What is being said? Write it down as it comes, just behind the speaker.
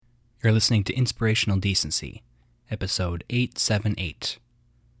You're listening to Inspirational Decency, episode 878,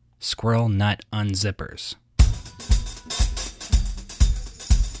 Squirrel Nut Unzippers.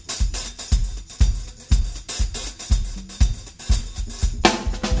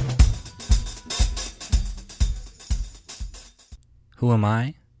 Who am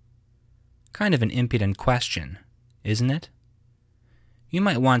I? Kind of an impudent question, isn't it? You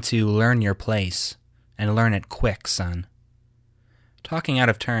might want to learn your place, and learn it quick, son. Talking out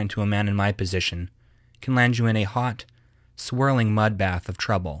of turn to a man in my position can land you in a hot, swirling mud bath of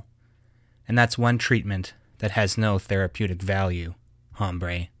trouble, and that's one treatment that has no therapeutic value,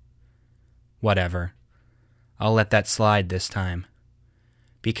 hombre. Whatever. I'll let that slide this time.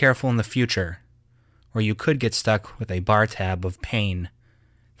 Be careful in the future, or you could get stuck with a bar tab of pain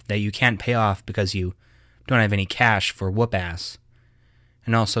that you can't pay off because you don't have any cash for whoop-ass,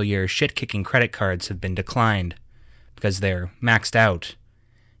 and also your shit-kicking credit cards have been declined because they're maxed out,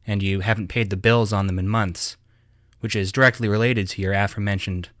 and you haven't paid the bills on them in months, which is directly related to your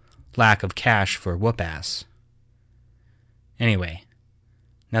aforementioned lack of cash for whoop-ass. Anyway,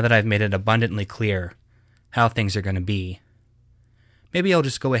 now that I've made it abundantly clear how things are going to be, maybe I'll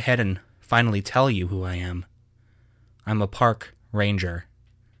just go ahead and finally tell you who I am. I'm a park ranger.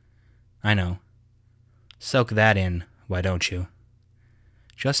 I know. Soak that in, why don't you?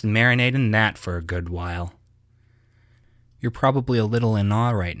 Just marinate in that for a good while. You're probably a little in awe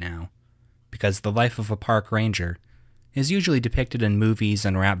right now, because the life of a park ranger is usually depicted in movies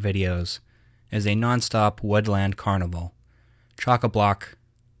and rap videos as a non-stop woodland carnival, chock-a-block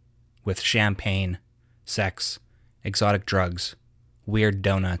with champagne, sex, exotic drugs, weird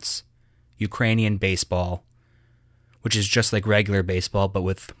donuts, Ukrainian baseball, which is just like regular baseball but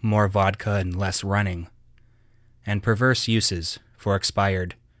with more vodka and less running, and perverse uses for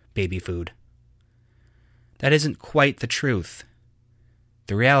expired baby food. That isn't quite the truth.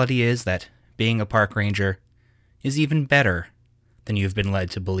 The reality is that being a park ranger is even better than you've been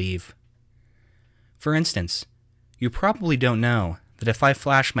led to believe. For instance, you probably don't know that if I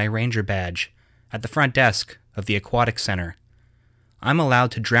flash my ranger badge at the front desk of the aquatic center, I'm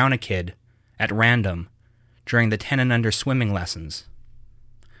allowed to drown a kid at random during the 10 and under swimming lessons.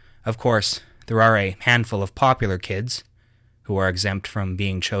 Of course, there are a handful of popular kids who are exempt from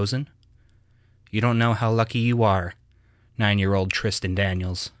being chosen. You don't know how lucky you are, 9-year-old Tristan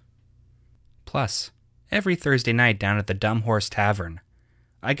Daniels. Plus, every Thursday night down at the Dumb Horse Tavern,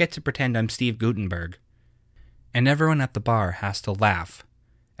 I get to pretend I'm Steve Guttenberg, and everyone at the bar has to laugh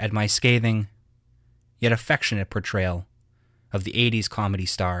at my scathing, yet affectionate portrayal of the 80s comedy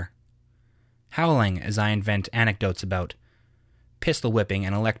star, howling as I invent anecdotes about pistol whipping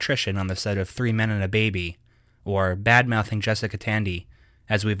an electrician on the set of 3 Men and a Baby, or bad-mouthing Jessica Tandy,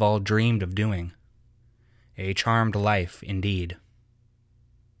 as we've all dreamed of doing. A charmed life, indeed.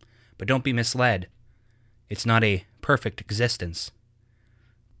 But don't be misled. It's not a perfect existence.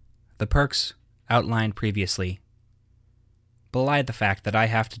 The perks outlined previously belie the fact that I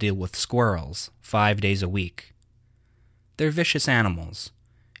have to deal with squirrels 5 days a week. They're vicious animals,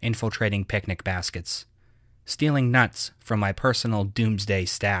 infiltrating picnic baskets, stealing nuts from my personal doomsday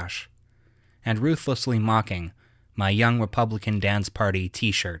stash, and ruthlessly mocking my Young Republican Dance Party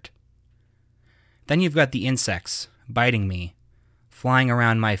t-shirt. Then you've got the insects biting me, flying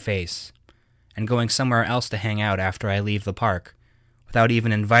around my face, and going somewhere else to hang out after I leave the park, without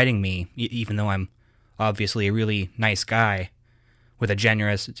even inviting me, even though I'm obviously a really nice guy, with a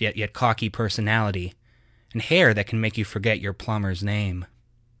generous yet cocky personality, and hair that can make you forget your plumber's name.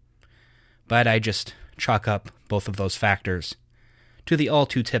 But I just chalk up both of those factors to the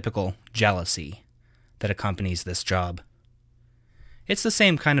all-too-typical jealousy that accompanies this job. It's the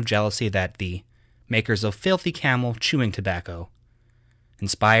same kind of jealousy that the makers of Filthy Camel chewing tobacco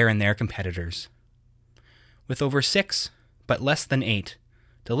inspire in their competitors. With over 6, but less than 8,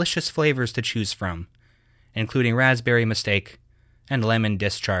 delicious flavors to choose from, including raspberry mistake and lemon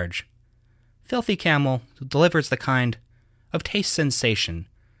discharge, Filthy Camel delivers the kind of taste sensation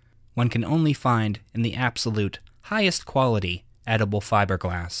one can only find in the absolute highest quality edible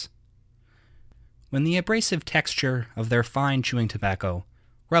fiberglass. When the abrasive texture of their fine chewing tobacco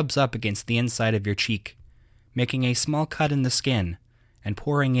rubs up against the inside of your cheek, making a small cut in the skin and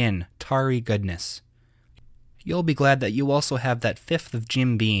pouring in tarry goodness, you'll be glad that you also have that fifth of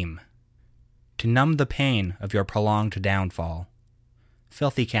Jim Beam to numb the pain of your prolonged downfall.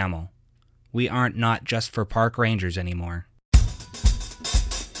 Filthy Camel, we aren't not just for park rangers anymore.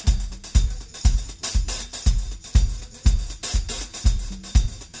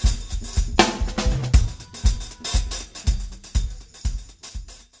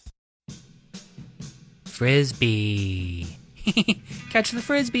 Frisbee. Catch the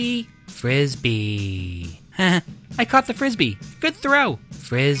frisbee. Frisbee. I caught the frisbee. Good throw.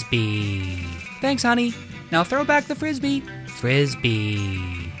 Frisbee. Thanks, honey. Now throw back the frisbee.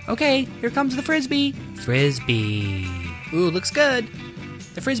 Frisbee. Okay, here comes the frisbee. Frisbee. Ooh, looks good.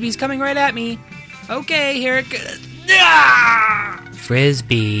 The frisbee's coming right at me. Okay, here it goes. Ah!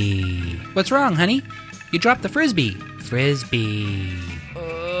 Frisbee. What's wrong, honey? You dropped the frisbee. Frisbee.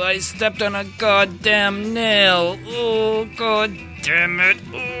 Oh, I stepped on a goddamn nail. Oh, god damn it.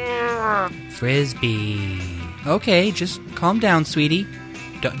 Oh. Frisbee. Okay, just calm down, sweetie.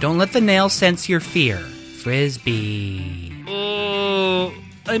 Don't let the nail sense your fear. Frisbee. Oh,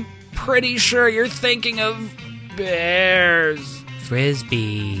 I'm pretty sure you're thinking of bears.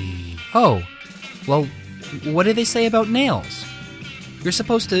 Frisbee. Oh, well, what do they say about nails? You're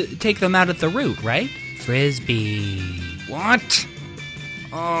supposed to take them out at the root, right? Frisbee. What?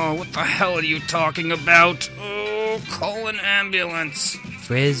 Oh, what the hell are you talking about? Oh, call an ambulance.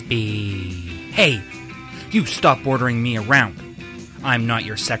 Frisbee. Hey, you stop ordering me around. I'm not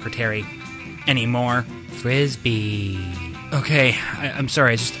your secretary anymore. Frisbee. Okay, I'm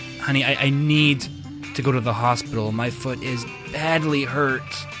sorry. Honey, I need to go to the hospital. My foot is badly hurt.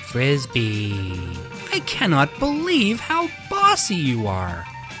 Frisbee. I cannot believe how bossy you are.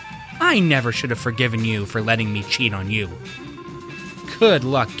 I never should have forgiven you for letting me cheat on you. Good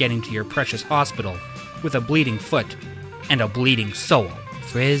luck getting to your precious hospital with a bleeding foot and a bleeding soul.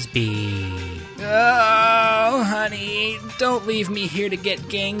 Frisbee. Oh, honey, don't leave me here to get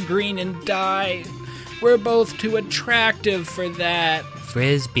gangrene and die. We're both too attractive for that.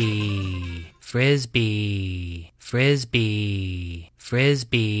 Frisbee. Frisbee. Frisbee.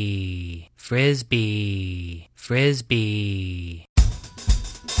 Frisbee. Frisbee. Frisbee.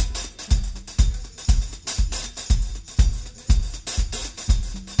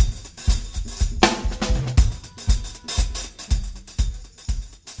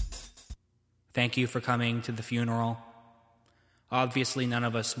 Thank you for coming to the funeral. Obviously, none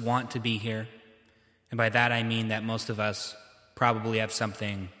of us want to be here. And by that I mean that most of us probably have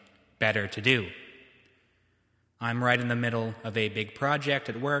something better to do. I'm right in the middle of a big project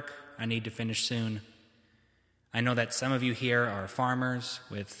at work I need to finish soon. I know that some of you here are farmers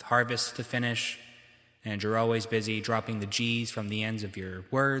with harvests to finish, and you're always busy dropping the G's from the ends of your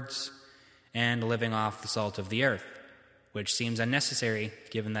words and living off the salt of the earth, which seems unnecessary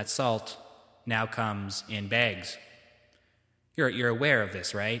given that salt now comes in bags. You're aware of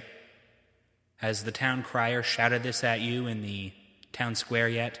this, right? Has the town crier shouted this at you in the town square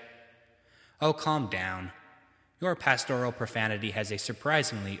yet? Oh, calm down. Your pastoral profanity has a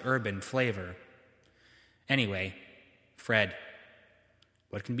surprisingly urban flavor. Anyway, Fred,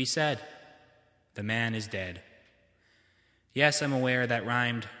 what can be said? The man is dead. Yes, I'm aware that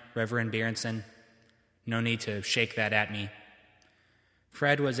rhymed, Reverend Berenson. No need to shake that at me.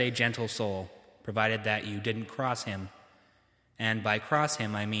 Fred was a gentle soul, provided that you didn't cross him. And by cross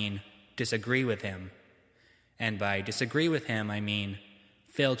him, I mean disagree with him. And by disagree with him, I mean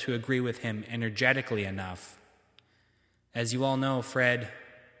fail to agree with him energetically enough. As you all know, Fred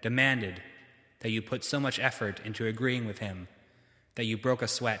demanded that you put so much effort into agreeing with him that you broke a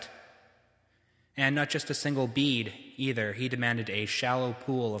sweat. And not just a single bead, either. He demanded a shallow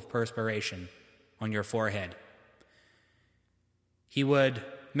pool of perspiration on your forehead. He would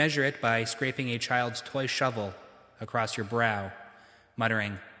measure it by scraping a child's toy shovel across your brow,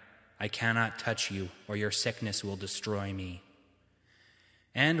 muttering, "I cannot touch you, or your sickness will destroy me."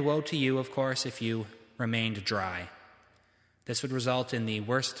 And woe to you, of course, if you remained dry. This would result in the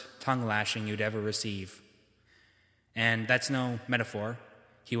worst tongue lashing you'd ever receive. And that's no metaphor.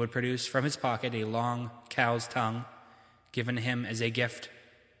 He would produce from his pocket a long cow's tongue, given him as a gift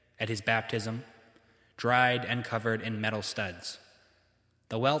at his baptism, dried and covered in metal studs.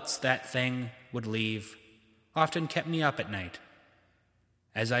 The welts that thing would leave often kept me up at night,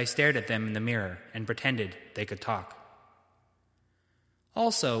 as I stared at them in the mirror and pretended they could talk.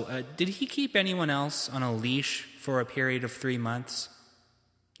 Also, did he keep anyone else on a leash for a period of 3 months?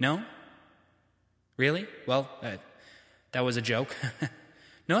 No? Really? Well, that was a joke.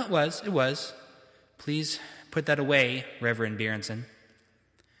 No, it was. Please put that away, Reverend Berenson.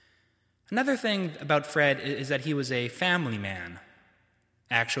 Another thing about Fred is that he was a family man.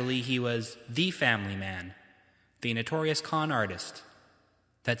 Actually, he was the family man, the notorious con artist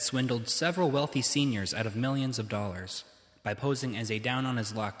that swindled several wealthy seniors out of millions of dollars by posing as a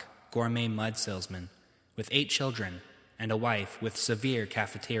down-on-his-luck gourmet mud salesman with 8 children and a wife with severe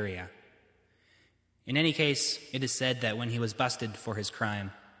cafeteria. In any case, it is said that when he was busted for his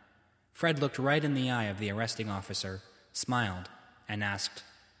crime, Fred looked right in the eye of the arresting officer, smiled, and asked,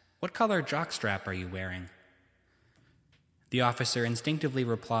 "What color jockstrap are you wearing?" The officer instinctively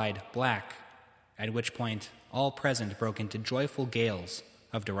replied, "Black," at which point all present broke into joyful gales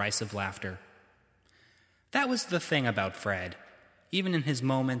of derisive laughter. That was the thing about Fred. Even in his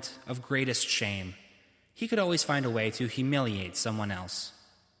moment of greatest shame, he could always find a way to humiliate someone else.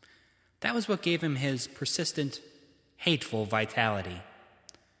 That was what gave him his persistent, hateful vitality.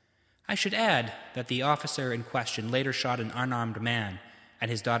 I should add that the officer in question later shot an unarmed man at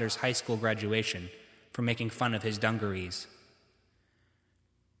his daughter's high school graduation for making fun of his dungarees.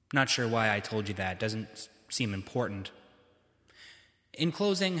 Not sure why I told you that. Doesn't seem important. In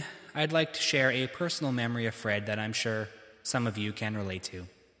closing, I'd like to share a personal memory of Fred that I'm sure some of you can relate to.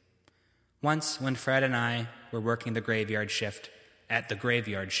 Once, when Fred and I were working the graveyard shift at the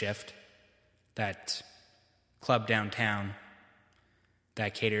Graveyard Shift, that club downtown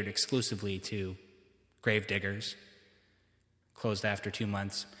that catered exclusively to gravediggers, closed after 2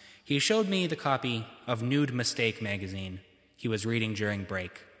 months, he showed me the copy of Nude Mistake magazine he was reading during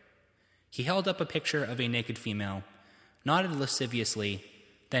break. He held up a picture of a naked female, nodded lasciviously,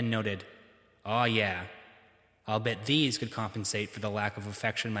 then noted, "Aw, yeah, I'll bet these could compensate for the lack of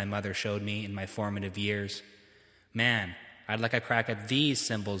affection my mother showed me in my formative years. Man, I'd like a crack at these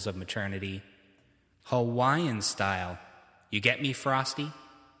symbols of maternity. Hawaiian style. You get me, Frosty?"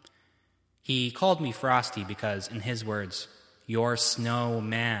 He called me Frosty because, in his words, "You're snow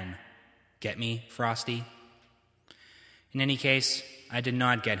man. Get me, Frosty?" In any case, I did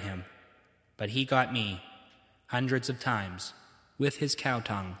not get him, but he got me hundreds of times with his cow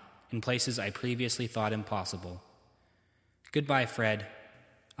tongue in places I previously thought impossible. Goodbye, Fred.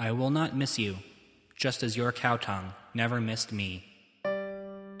 I will not miss you, just as your cow tongue never missed me.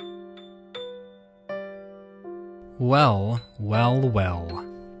 Well, well, well.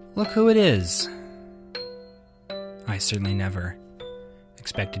 Look who it is. I certainly never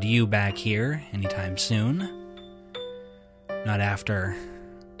expected you back here anytime soon. Not after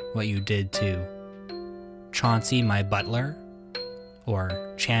what you did to Chauncey, my butler,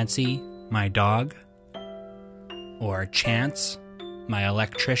 or Chancey, my dog, or Chance, my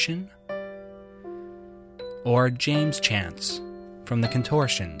electrician, or James Chance from the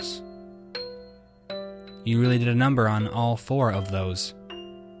Contortions. You really did a number on all 4 of those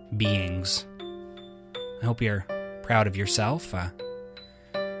beings. I hope you're proud of yourself.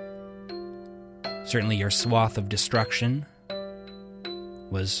 Certainly your swath of destruction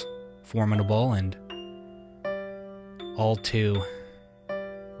was formidable and all too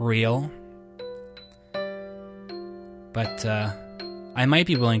real. But I might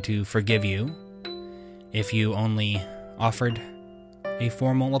be willing to forgive you if you only offered a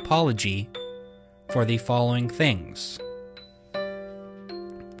formal apology for the following things.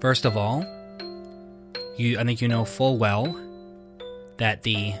 First of all, I think you know full well that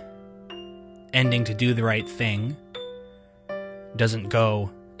the ending to Do the Right Thing doesn't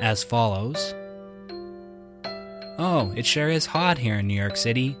go as follows. "Oh, it sure is hot here in New York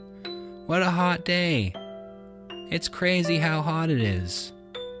City. What a hot day. It's crazy how hot it is.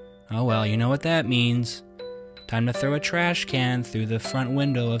 Oh well, you know what that means. Time to throw a trash can through the front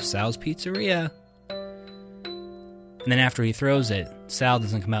window of Sal's Pizzeria." And then after he throws it, Sal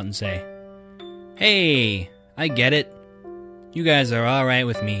doesn't come out and say, "Hey, I get it. You guys are alright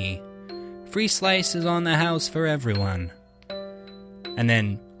with me. Free slices on the house for everyone." And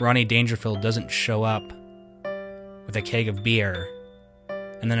then Ronnie Dangerfield doesn't show up with a keg of beer,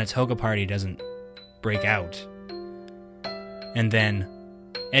 and then a toga party doesn't break out. And then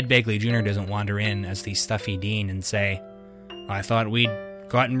Ed Begley Jr. doesn't wander in as the stuffy dean and say, "I thought we'd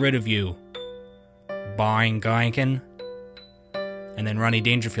gotten rid of you, Boing Guykin." And then Ronnie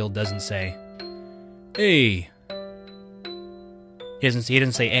Dangerfield doesn't say, "Hey." He doesn't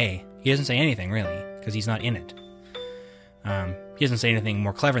say "A." He doesn't say anything, really, because he's not in it. He doesn't say anything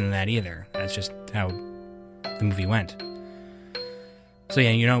more clever than that either. That's just how the movie went. So yeah,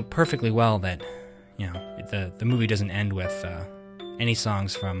 you know perfectly well that, the movie doesn't end with any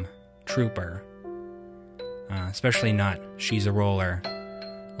songs from Trooper. Especially not She's a Roller,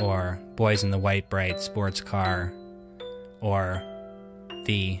 or Boys in the White Bright Sports Car, or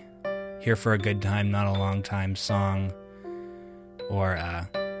the Here for a Good Time, Not a Long Time song, or,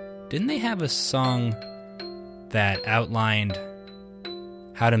 didn't they have a song that outlined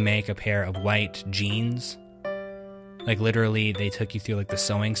how to make a pair of white jeans? Like, literally, they took you through, like, the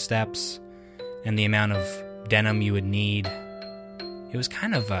sewing steps and the amount of denim you would need. It was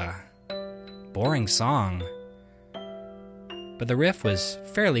kind of a boring song, but the riff was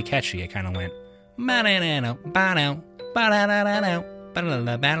fairly catchy. It kind of went,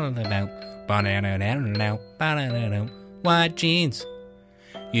 white jeans.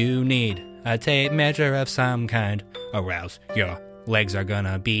 You need a tape measure of some kind. arouse. Your legs are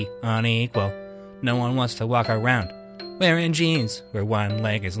gonna be unequal. No one wants to walk around wearing jeans where one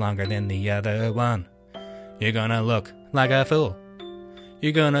leg is longer than the other one. You're gonna look like a fool.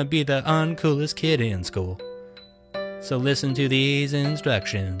 You're gonna be the uncoolest kid in school. So listen to these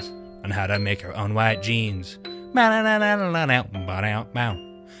instructions on how to make your own white jeans.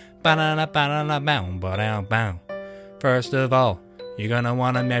 First of all, you're gonna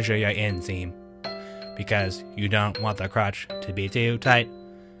want to measure your inseam, because you don't want the crotch to be too tight.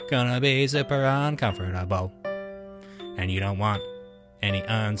 Gonna be super uncomfortable. And you don't want any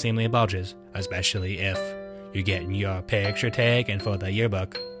unseemly bulges, especially if you're getting your picture taken for the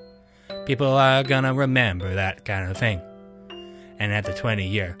yearbook. People are gonna remember that kind of thing. And at the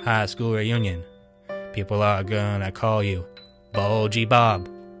 20-year high school reunion, people are gonna call you Bulgy Bob.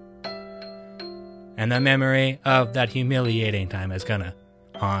 And the memory of that humiliating time is gonna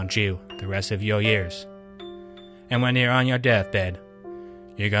haunt you the rest of your years. And when you're on your deathbed,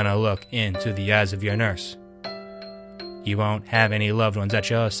 you're gonna look into the eyes of your nurse. You won't have any loved ones at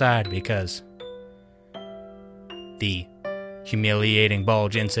your side because the humiliating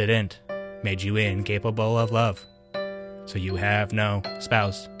bulge incident made you incapable of love. So you have no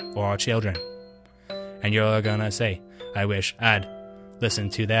spouse or children. And you're gonna say, I wish I'd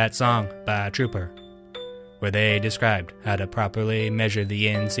listened to that song by Trooper, where they described how to properly measure the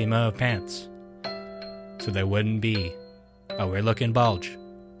inseam of pants, so there wouldn't be a weird-looking bulge.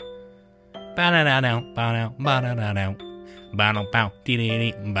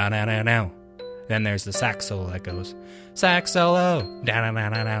 Then there's the sax solo that goes, sax solo, and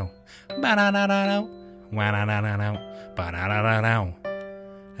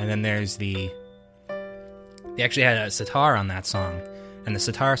then there's they actually had a sitar on that song, and the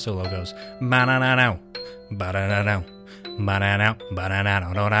sitar solo goes, and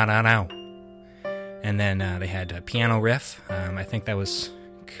then they had a piano riff. I think that was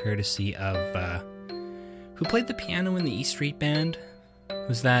courtesy of who played the piano in the E Street Band?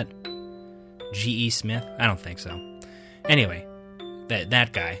 Was that G.E. Smith? I don't think so. Anyway,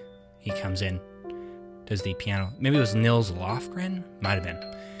 that guy, he comes in, does the piano. Maybe it was Nils Lofgren? Might have been.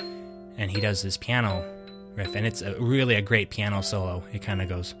 And he does this piano riff, and it's really a great piano solo. It kind of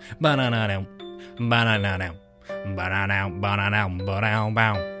goes, ba-na-na-na, ba-na-na-na, ba-na-na, ba-na-na,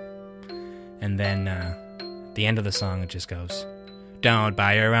 ba-na-na. And then the end of the song, it just goes, don't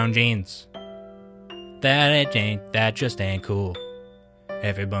buy your own jeans. That just ain't cool.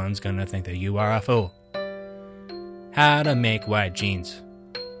 Everyone's gonna think that you are a fool. How to make white jeans.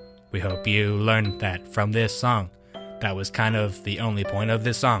 We hope you learned that from this song. That was kind of the only point of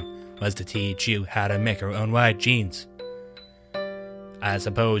this song, was to teach you how to make your own white jeans. I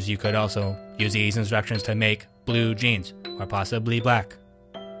suppose you could also use these instructions to make blue jeans, or possibly black.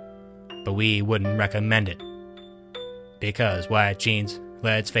 But we wouldn't recommend it. Because white jeans,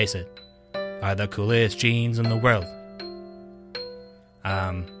 let's face it, are the coolest jeans in the world.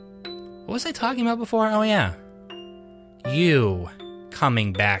 What was I talking about before? Oh yeah. You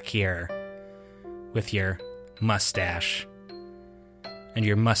coming back here with your mustache and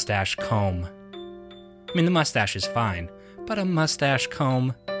your mustache comb. I mean, the mustache is fine, but a mustache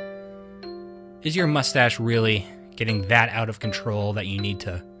comb, is your mustache really getting that out of control that you need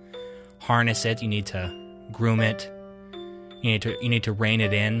to harness it, you need to groom it, you need to rein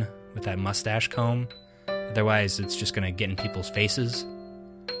it in with that mustache comb? Otherwise, it's just going to get in people's faces.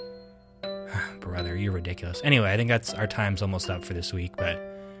 Brother, you're ridiculous. Anyway, I think our time's almost up for this week, but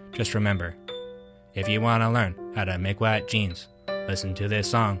just remember, if you want to learn how to make white jeans, listen to this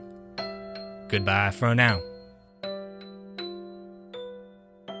song. Goodbye for now.